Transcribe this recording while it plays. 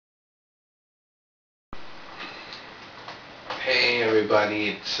Hey everybody,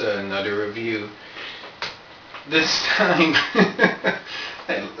 it's another review. This time,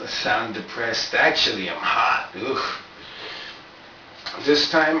 I sound depressed. Actually, I'm hot. Oof.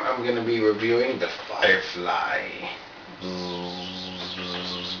 This time, I'm going to be reviewing the Firefly.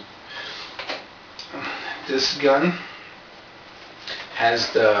 This gun has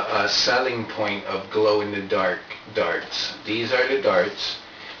the selling point of glow-in-the-dark darts. These are the darts,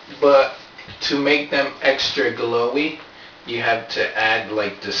 but to make them extra glowy, you have to add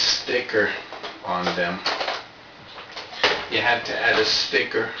like the sticker on them. You have to add a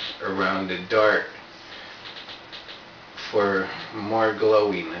sticker around the dart for more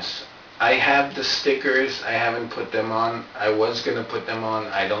glowiness. I have the stickers. I haven't put them on. I was gonna put them on.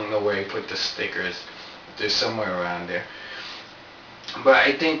 I don't know where I put the stickers. They're somewhere around there. But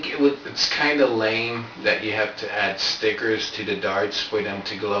I think it's kind of lame that you have to add stickers to the darts for them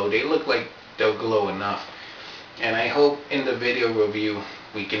to glow. They look like they'll glow enough. And I hope in the video review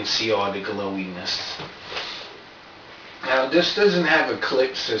we can see all the glowiness. Now this doesn't have a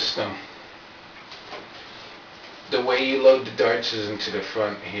clip system. The way you load the darts is into the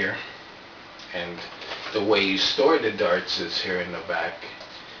front here. And the way you store the darts is here in the back.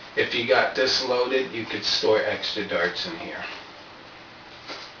 If you got this loaded, you could store extra darts in here.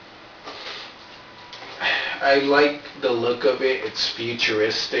 I like the look of it. It's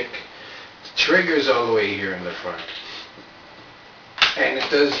futuristic. The trigger's all the way here in the front. And it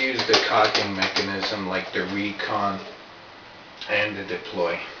does use the cocking mechanism like the recon and the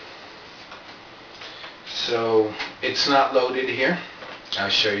deploy. So it's not loaded here. I'll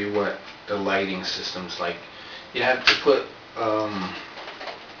show you what the lighting system's like. You have to put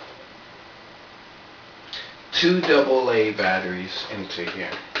 2 AA batteries into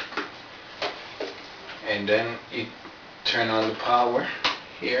here. And then you turn on the power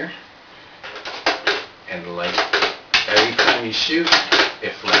here, and the light. Every time you shoot,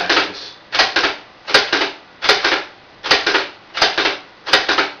 it flashes.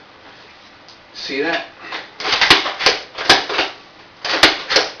 See that?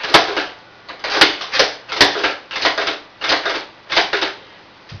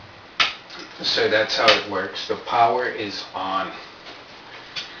 So that's how it works. The power is on.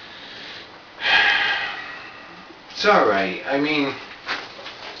 It's alright. I mean,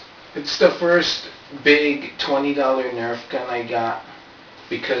 it's the first big $20 Nerf gun I got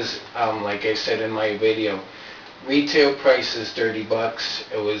because, like I said in my video, retail price is 30 bucks.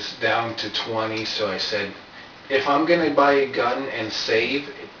 It was down to 20, so I said, if I'm going to buy a gun and save,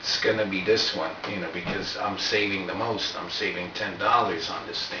 it's going to be this one, you know, because I'm saving the most. I'm saving $10 on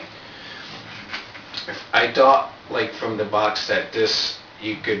this thing. I thought, like, from the box that this,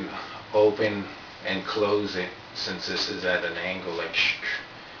 you could open and close it, since this is at an angle, like,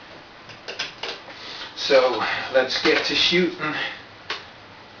 so let's get to shooting.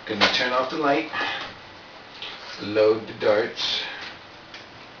 Gonna turn off the light, load the darts.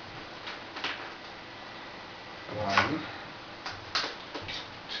 1,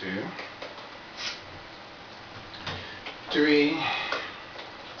 2, 3,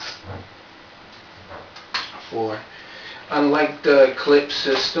 4. Unlike the clip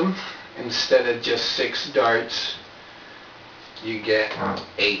system, instead of just 6 darts, you get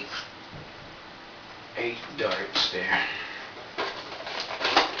 8 darts there.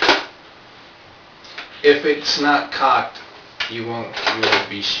 If it's not cocked, you won't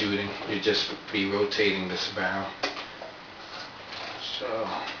be shooting. You just be rotating this barrel. So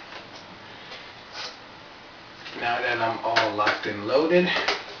now that I'm all locked and loaded,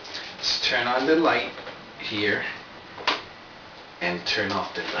 let's turn on the light here and turn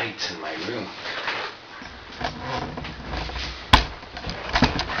off the lights in my room.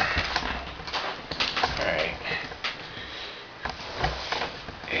 Alright.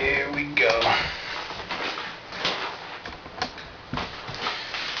 Here we go.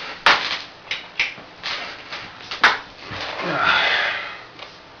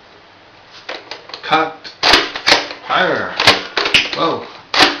 Cocked. Fire. Whoa.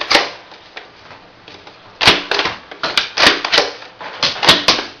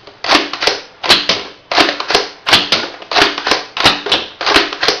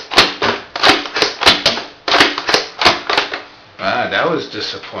 That was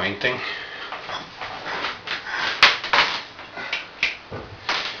disappointing.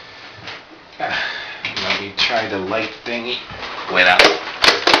 Let me try the light thingy without.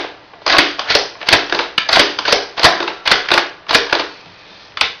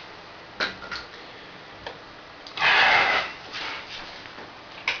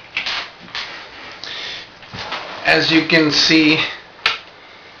 As you can see,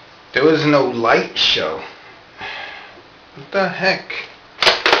 there was no light show. What the heck?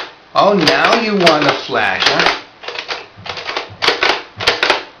 Oh, now you want a flash, huh?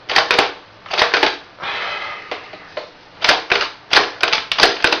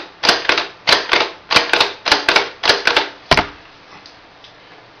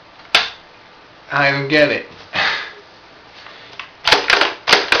 I don't get it.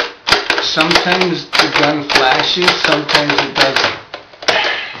 Sometimes the gun flashes, sometimes it doesn't.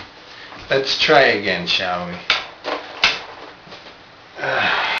 Let's try again, shall we?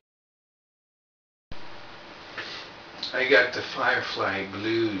 I got the Firefly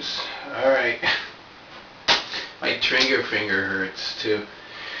blues. Alright. My trigger finger hurts too.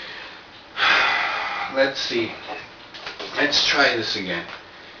 Let's see. Let's try this again.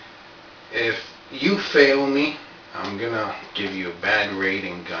 If you fail me, I'm gonna give you a bad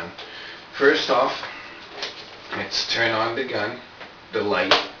rating gun. First off, let's turn on the gun, the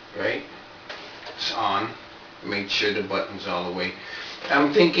light, right? It's on. Make sure the button's all the way.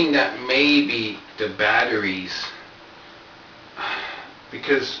 I'm thinking that maybe the batteries,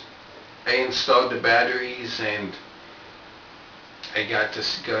 because I installed the batteries and I got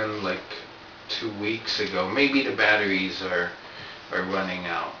this gun like 2 weeks ago. Maybe the batteries are running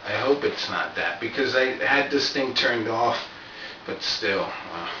out. I hope it's not that, because I had this thing turned off, but still,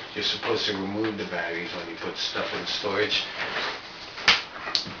 you're supposed to remove the batteries when you put stuff in storage.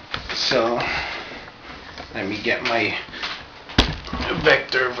 So, let me get my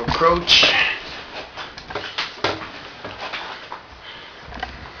vector of approach.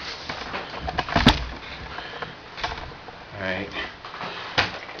 Alright,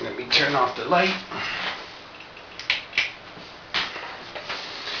 let me turn off the light.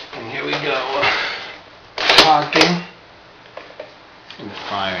 And here we go, cocking and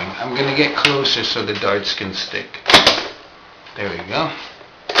firing. I'm going to get closer so the darts can stick. There we go.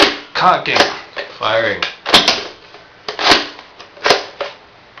 Cocking, firing.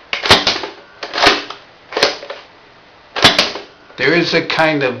 There is a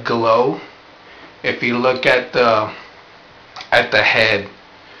kind of glow if you look at the head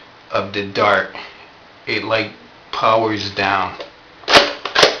of the dart. It like powers down.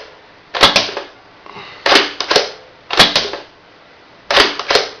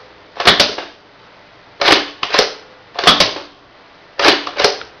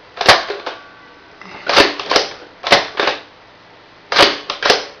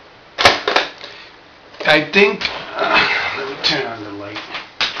 I think, let me turn on the light.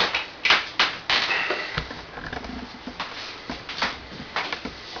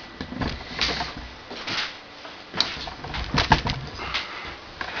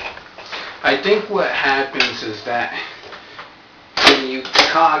 I think what happens is that when you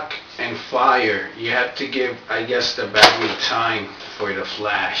cock and fire, you have to give, I guess, the battery time for the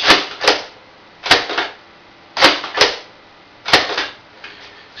flash.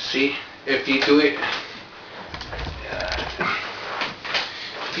 See, if you do it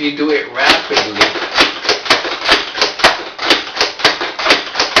rapidly,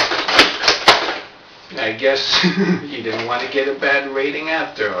 I guess you didn't want to get a bad rating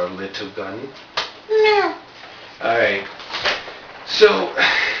after our little gun. No. Alright. So,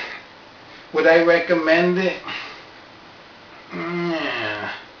 would I recommend it?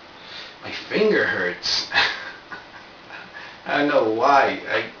 Yeah. My finger hurts. I don't know why.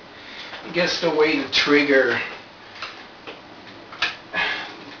 I guess the way the trigger,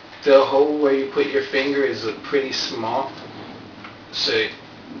 the hole where you put your finger is pretty small. So,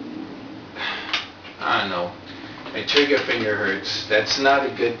 I don't know. My trigger finger hurts. That's not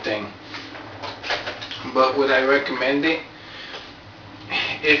a good thing. But would I recommend it?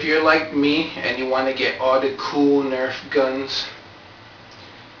 If you're like me and you want to get all the cool Nerf guns,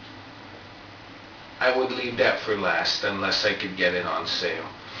 I would leave that for last unless I could get it on sale.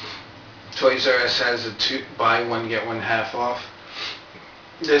 Toys R Us has a buy one get one half off.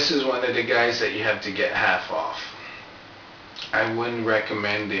 This is one of the guys that you have to get half off. I wouldn't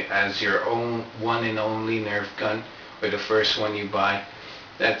recommend it as your own one and only Nerf gun, or the first one you buy.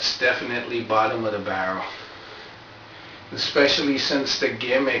 That's definitely bottom of the barrel. Especially since the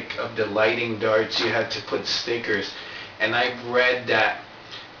gimmick of the lighting darts, you had to put stickers. And I've read that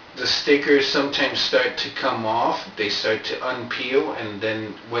the stickers sometimes start to come off, they start to unpeel, and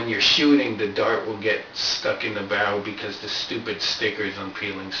then when you're shooting, the dart will get stuck in the barrel because the stupid sticker is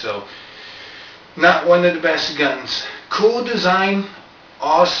unpeeling. So, not one of the best guns. Cool design,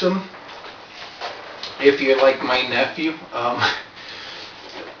 awesome. If you're like my nephew,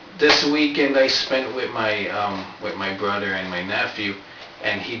 this weekend I spent with my brother and my nephew,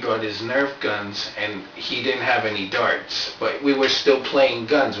 and he brought his Nerf guns, and he didn't have any darts, but we were still playing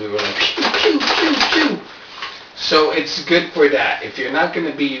guns. We were like pew pew pew pew. So it's good for that. If you're not going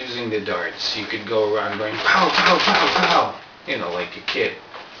to be using the darts, you could go around going pow, pow, pow, pow, you know, like a kid.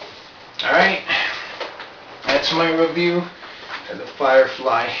 Alright, that's my review of the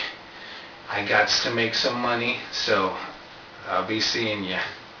Firefly. I got to make some money, so I'll be seeing ya.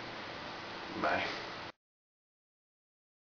 Bye.